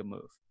to make a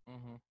move.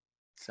 Hmm.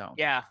 So,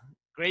 Yeah.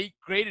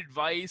 Great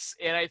advice.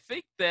 And I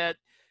think that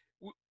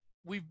w-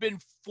 we've been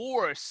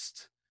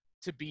forced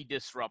to be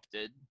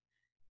disrupted.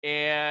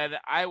 And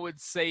I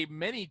would say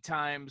many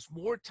times,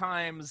 more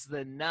times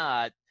than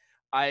not,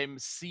 I'm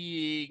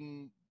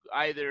seeing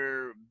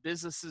either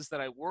businesses that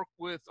I work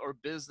with or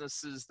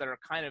businesses that are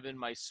kind of in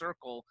my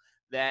circle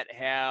that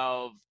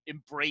have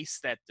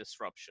embraced that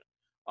disruption.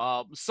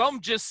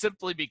 Some just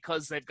simply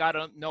because they've got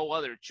no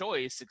other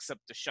choice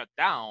except to shut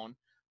down,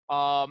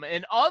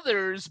 and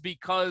others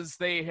because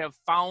they have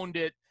found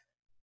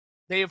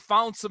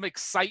some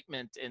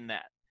excitement in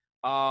that.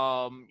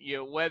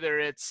 Whether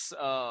it's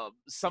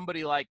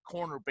somebody like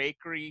Corner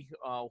Bakery,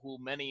 who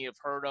many have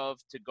heard of,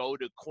 to go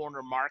to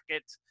Corner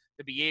Market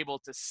to be able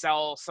to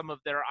sell some of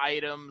their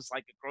items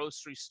like a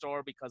grocery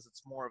store because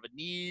it's more of a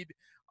need,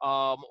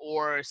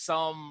 or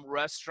some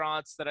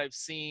restaurants that I've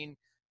seen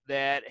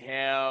that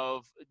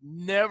have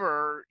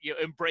never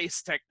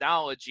embraced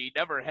technology,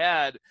 never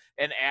had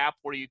an app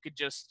where you could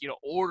just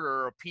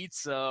order a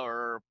pizza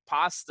or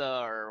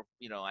pasta, or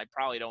I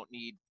probably don't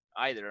need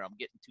either, I'm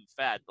getting too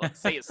fat, but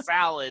say a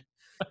salad,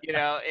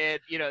 and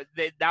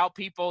now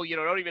people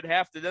don't even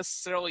have to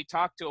necessarily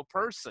talk to a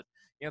person.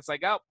 It's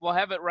like, oh, we'll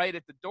have it right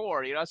at the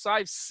door. So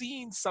I've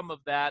seen some of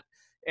that,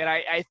 and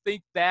I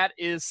think that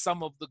is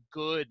some of the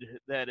good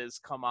that has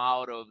come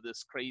out of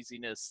this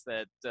craziness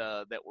that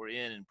we're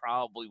in and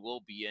probably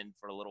will be in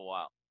for a little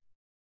while.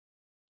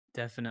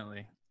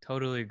 Definitely.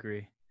 Totally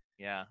agree.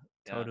 Yeah.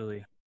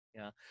 Totally.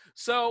 Yeah.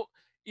 So,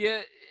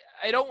 yeah,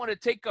 I don't want to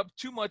take up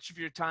too much of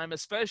your time,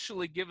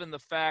 especially given the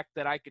fact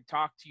that I could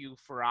talk to you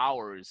for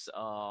hours.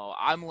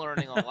 I'm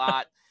learning a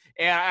lot,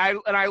 and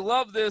I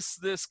love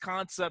this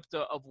concept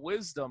of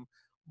wisdom.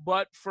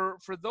 But for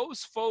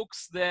those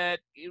folks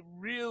that it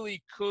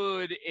really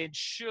could and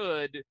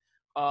should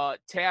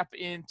tap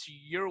into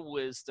your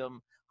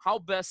wisdom, how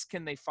best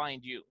can they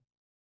find you?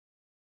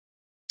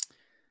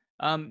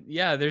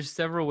 Yeah, there's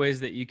several ways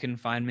that you can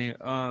find me.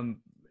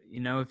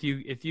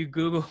 If you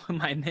Google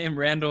my name,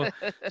 Randall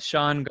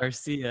Sean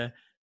Garcia,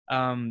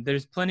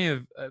 there's plenty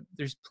of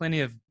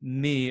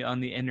me on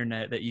the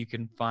internet that you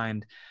can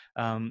find.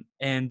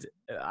 And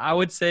I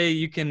would say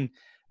you can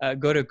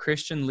go to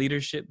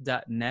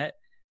christianleadership.net.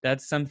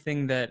 That's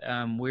something that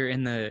we're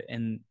in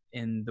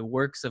the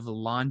works of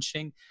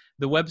launching.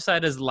 The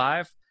website is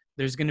live.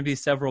 There's going to be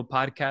several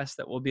podcasts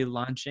that we'll be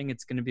launching.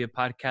 It's going to be a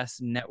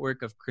podcast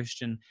network of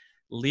Christian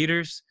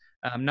leaders,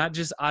 not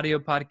just audio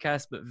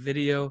podcasts, but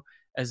video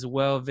as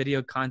well,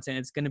 video content.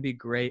 It's going to be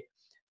great.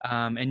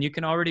 And you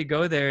can already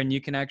go there and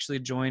you can actually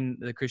join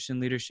the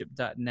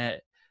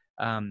christianleadership.net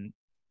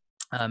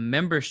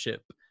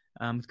membership.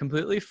 It's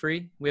completely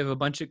free. We have a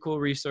bunch of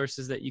cool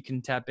resources that you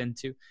can tap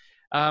into.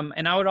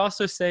 And I would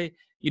also say,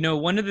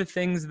 one of the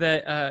things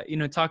that,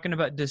 talking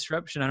about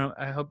disruption,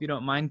 I hope you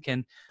don't mind,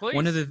 Ken. Please.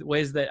 One of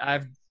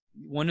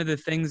the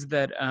things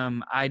that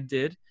I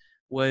did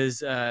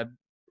was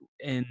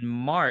in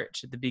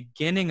March, at the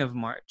beginning of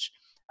March,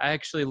 I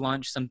actually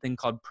launched something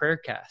called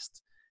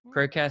Prayercast,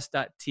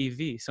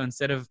 prayercast.tv. So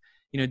instead of,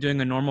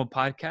 doing a normal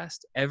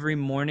podcast every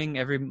morning,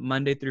 every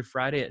Monday through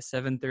Friday at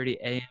 7:30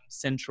 a.m.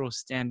 Central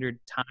Standard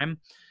Time,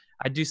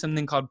 I do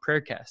something called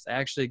Prayercast. I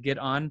actually get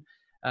on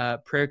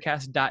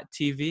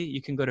prayercast.tv. You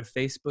can go to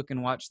Facebook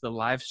and watch the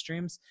live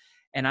streams.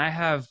 And I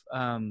have,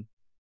 I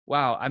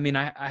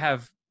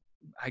have,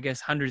 I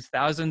guess, hundreds,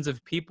 thousands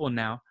of people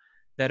now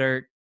that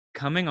are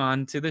coming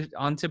onto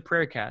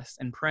Prayercast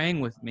and praying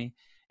with me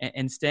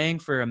and staying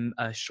for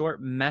a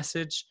short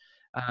message.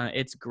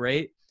 It's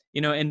great,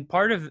 and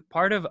part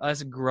of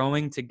us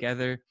growing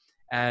together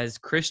as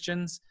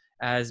Christians,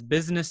 as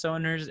business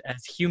owners,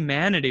 as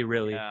humanity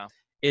really,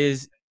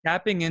 is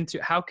tapping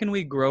into how can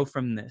we grow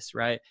from this,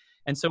 right?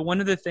 And so one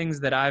of the things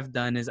that I've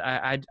done is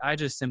I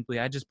just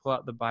pull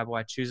out the Bible,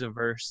 I choose a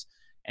verse,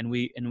 and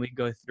we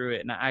go through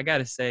it. And I got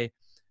to say,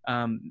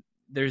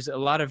 there's a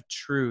lot of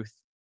truth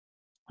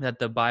that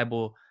the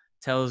Bible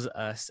tells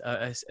us,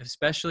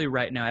 especially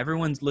right now.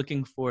 Everyone's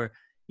looking for,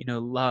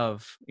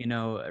 love.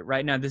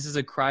 Right now, this is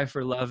a cry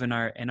for love in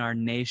our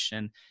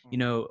nation.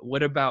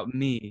 What about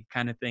me,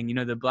 kind of thing.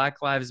 The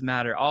Black Lives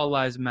Matter, all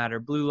lives matter,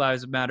 blue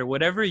lives matter.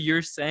 Whatever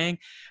you're saying,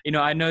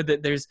 I know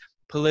that there's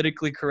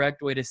politically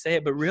correct way to say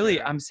it, but really,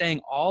 sure, I'm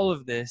saying all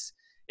of this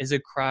is a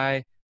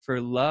cry for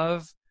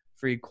love,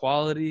 for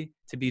equality,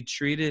 to be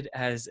treated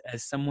as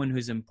someone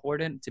who's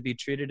important, to be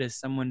treated as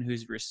someone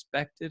who's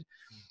respected.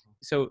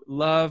 So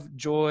love,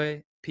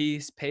 joy,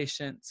 peace,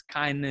 patience,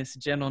 kindness,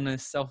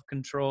 gentleness,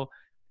 self-control.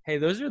 Hey,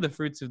 those are the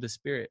fruits of the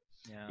Spirit.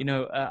 Yeah.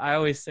 I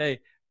always say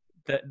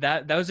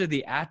that those are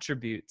the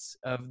attributes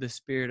of the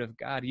Spirit of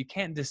God. You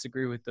can't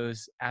disagree with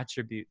those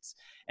attributes.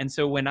 And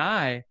so when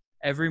I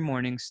every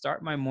morning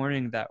start my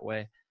morning that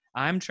way,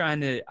 I'm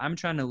trying to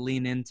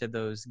lean into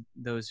those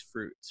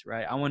fruits,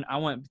 right? I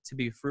want to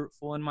be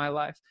fruitful in my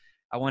life.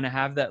 I want to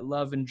have that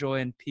love and joy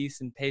and peace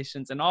and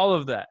patience and all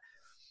of that.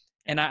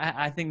 And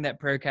I think that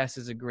Prayercast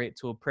is a great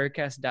tool.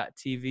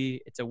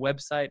 Prayercast.tv. It's a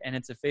website and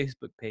it's a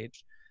Facebook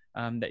page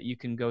that you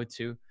can go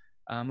to.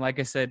 Like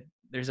I said,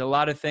 there's a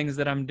lot of things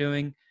that I'm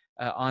doing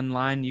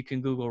online. You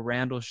can Google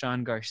Randall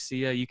Sean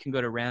Garcia. You can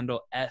go to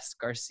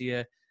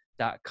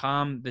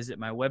randallsgarcia.com, visit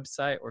my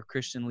website, or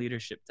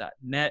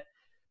christianleadership.net.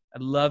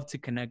 I'd love to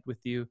connect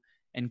with you.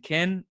 And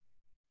Ken,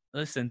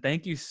 listen,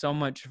 thank you so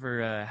much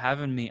for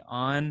having me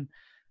on.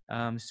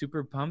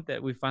 Super pumped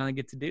that we finally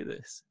get to do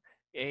this.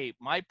 Hey,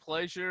 my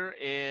pleasure.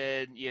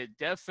 And yeah,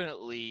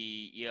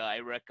 definitely, yeah, I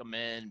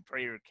recommend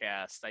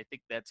PrayerCast. I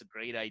think that's a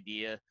great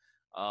idea.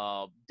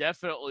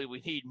 Definitely, we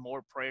need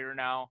more prayer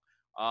now.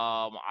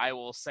 I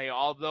will say,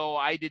 although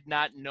I did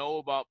not know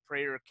about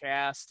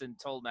PrayerCast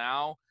until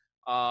now,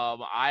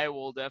 I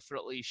will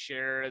definitely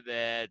share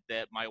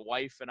that my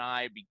wife and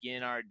I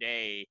begin our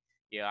day.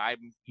 Yeah,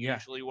 I'm Yeah.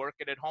 usually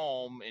working at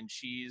home, and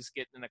she's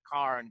getting in a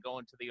car and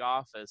going to the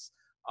office.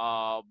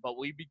 But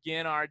we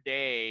begin our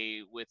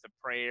day with a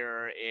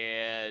prayer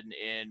and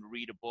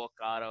read a book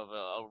out of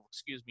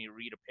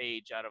read a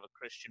page out of a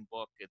Christian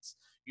book. It's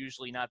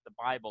usually not the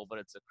Bible, but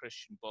it's a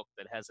Christian book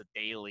that has a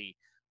daily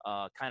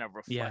kind of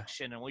Yeah,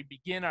 reflection, and we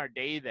begin our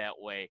day that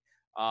way.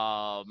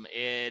 And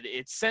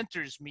it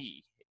centers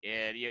me.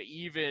 And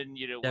even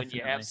when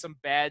you have definitely. some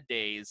bad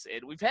days,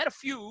 and we've had a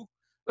few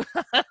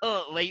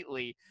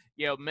lately,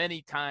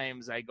 many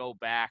times I go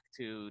back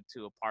to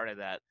a part of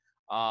that.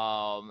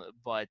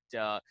 But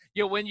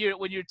when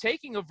you're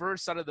taking a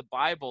verse out of the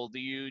Bible, do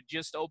you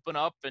just open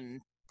up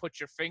and put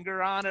your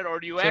finger on it, or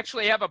do you So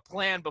actually have a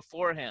plan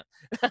beforehand?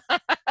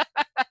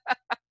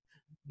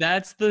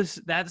 that's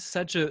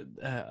such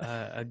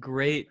a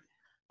great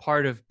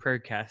part of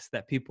Prayercast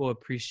that people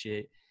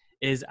appreciate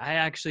is I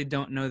actually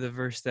don't know the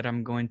verse that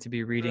I'm going to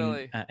be reading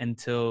Really?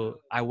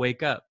 until I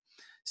wake up.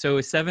 So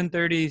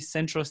 7:30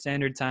 Central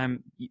Standard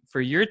Time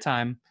for your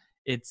time,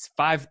 it's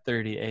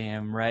 5:30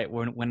 a.m. right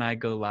when I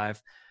go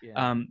live.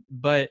 Yeah.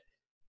 But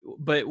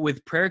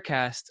with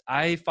Prayercast,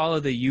 I follow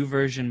the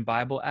YouVersion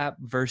Bible app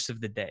verse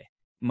of the day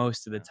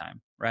most of the Yeah.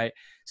 time, right?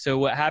 So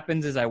what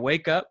happens is I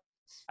wake up,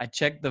 I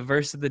check the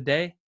verse of the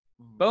day,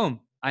 Mhm. boom,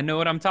 I know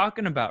what I'm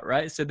talking about,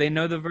 right? So they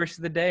know the verse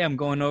of the day. I'm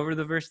going over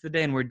the verse of the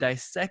day and we're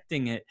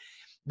dissecting it.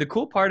 The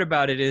cool part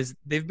about it is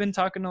they've been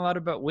talking a lot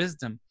about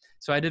wisdom.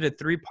 So I did a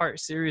 3-part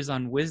series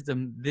on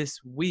wisdom this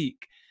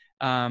week.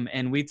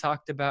 And we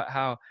talked about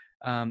how,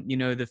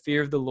 the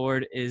fear of the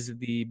Lord is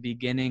the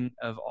beginning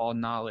of all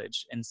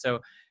knowledge. And so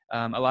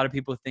a lot of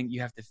people think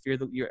you have to fear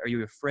are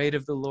you afraid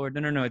of the Lord?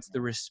 No, no, no. It's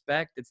the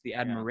respect. It's the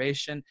Yeah.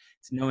 admiration.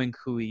 It's knowing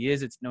who he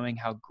is. It's knowing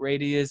how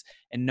great he is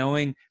and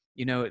knowing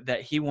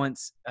that he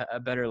wants a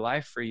better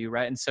life for you,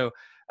 right? And so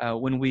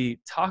when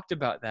we talked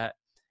about that,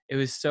 it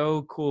was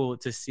so cool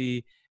to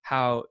see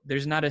how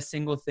there's not a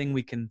single thing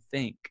we can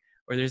think,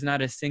 or there's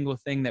not a single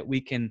thing that we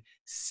can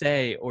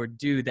say or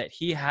do that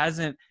he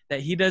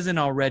doesn't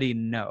already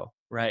know,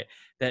 right?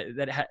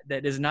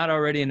 That is not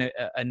already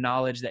a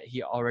knowledge that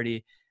he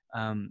already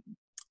um,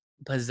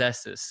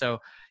 possesses. So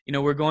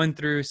we're going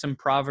through some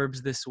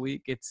proverbs this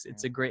week. It's Yeah.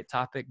 a great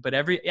topic, but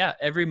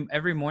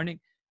every morning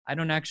I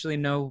don't actually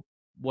know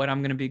what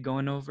I'm going to be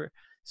going over.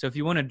 So if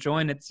you want to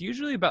join, it's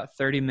usually about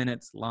 30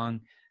 minutes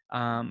long.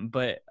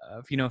 But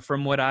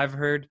from what I've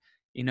heard,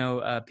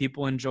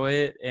 people enjoy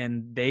it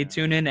and they Yeah.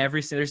 tune in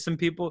there's some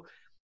people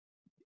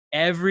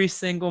every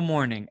single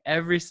morning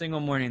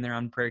they're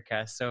on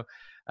Prayercast. So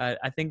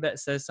I think that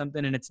says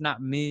something, and it's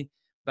not me,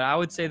 but I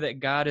would say Yeah. that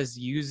God is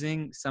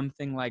using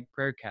something like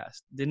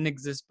Prayercast. Didn't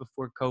exist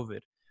before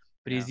COVID,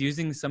 but Yeah. he's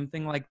using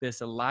something like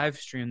this, a live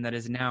stream that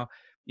is now,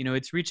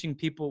 it's reaching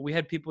people. We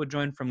had people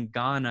join from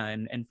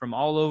Ghana and from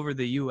all over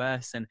the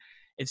US. And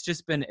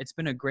it's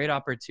been a great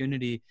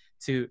opportunity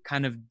to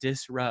kind of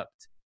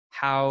disrupt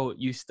how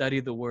you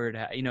study the word.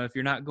 If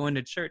you're not going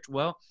to church,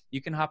 well,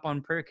 you can hop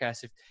on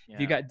Prayercast. If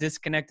you Yeah. got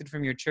disconnected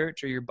from your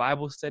church or your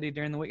Bible study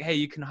during the week, hey,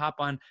 you can hop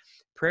on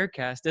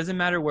Prayercast. Doesn't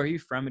matter where you're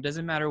from. It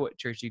doesn't matter what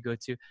church you go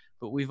to,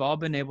 but we've all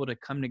been able to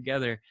come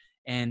together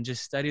and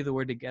just study the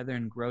word together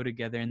and grow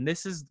together. And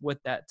this is what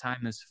that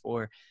time is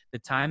for. The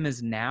time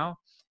is now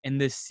in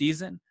this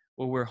season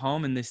where we're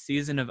home in this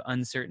season of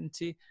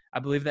uncertainty. I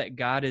believe that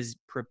God is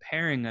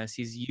preparing us.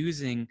 He's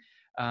using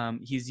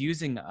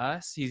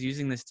us. He's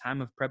using this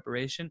time of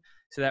preparation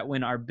so that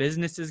when our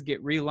businesses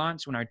get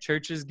relaunched, when our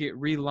churches get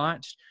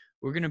relaunched,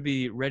 we're going to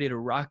be ready to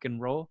rock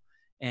and roll.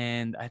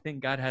 And I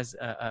think God has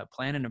a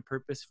plan and a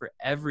purpose for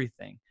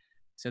everything.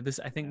 So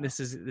I think Yeah. this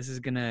is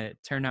going to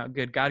turn out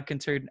good. God can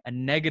turn a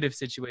negative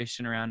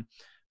situation around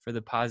for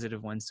the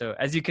positive one. So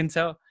as you can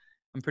tell,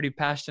 I'm pretty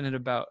passionate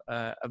about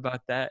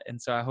that. And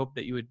so I hope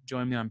that you would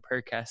join me on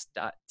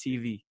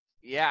prayercast.tv.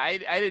 Yeah, I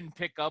didn't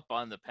pick up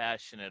on the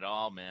passion at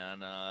all, man.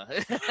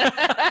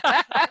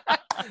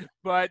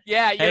 But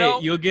yeah, Hey,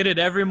 you'll get it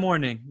every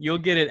morning. You'll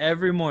get it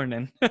every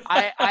morning.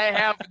 I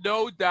have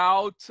no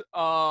doubt.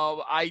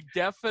 I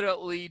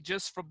definitely,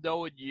 just from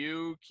knowing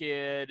you,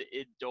 can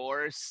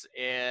endorse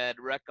and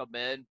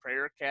recommend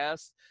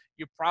PrayerCast.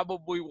 You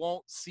probably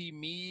won't see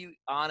me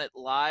on it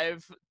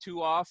live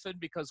too often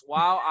because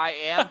while I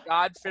am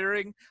God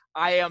fearing,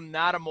 I am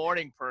not a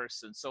morning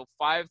person. So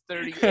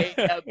 5:30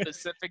 a.m.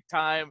 Pacific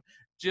time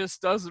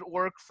just doesn't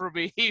work for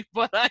me.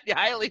 But I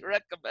highly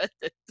recommend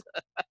it.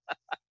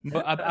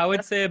 But I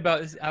would say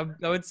about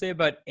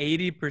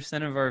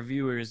 80% of our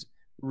viewers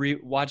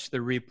watch the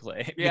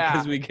replay Yeah,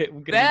 because we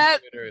do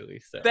that it early.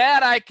 So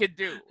that I could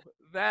do.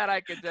 That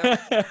I could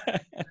definitely.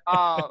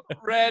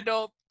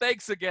 Randall,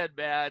 thanks again,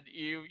 man.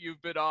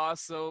 You've been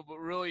awesome.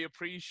 Really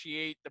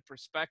appreciate the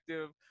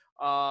perspective.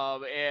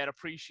 and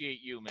appreciate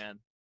you, man.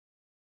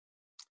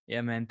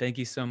 Yeah, man. Thank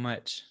you so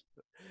much.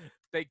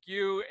 Thank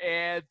you.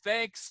 And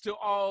thanks to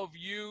all of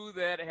you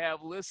that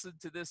have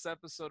listened to this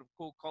episode of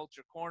Cool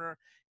Culture Corner.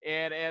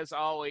 And as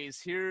always,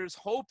 here's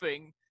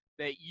hoping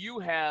that you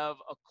have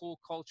a Cool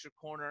Culture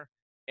Corner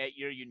at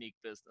your unique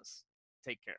business. Take care.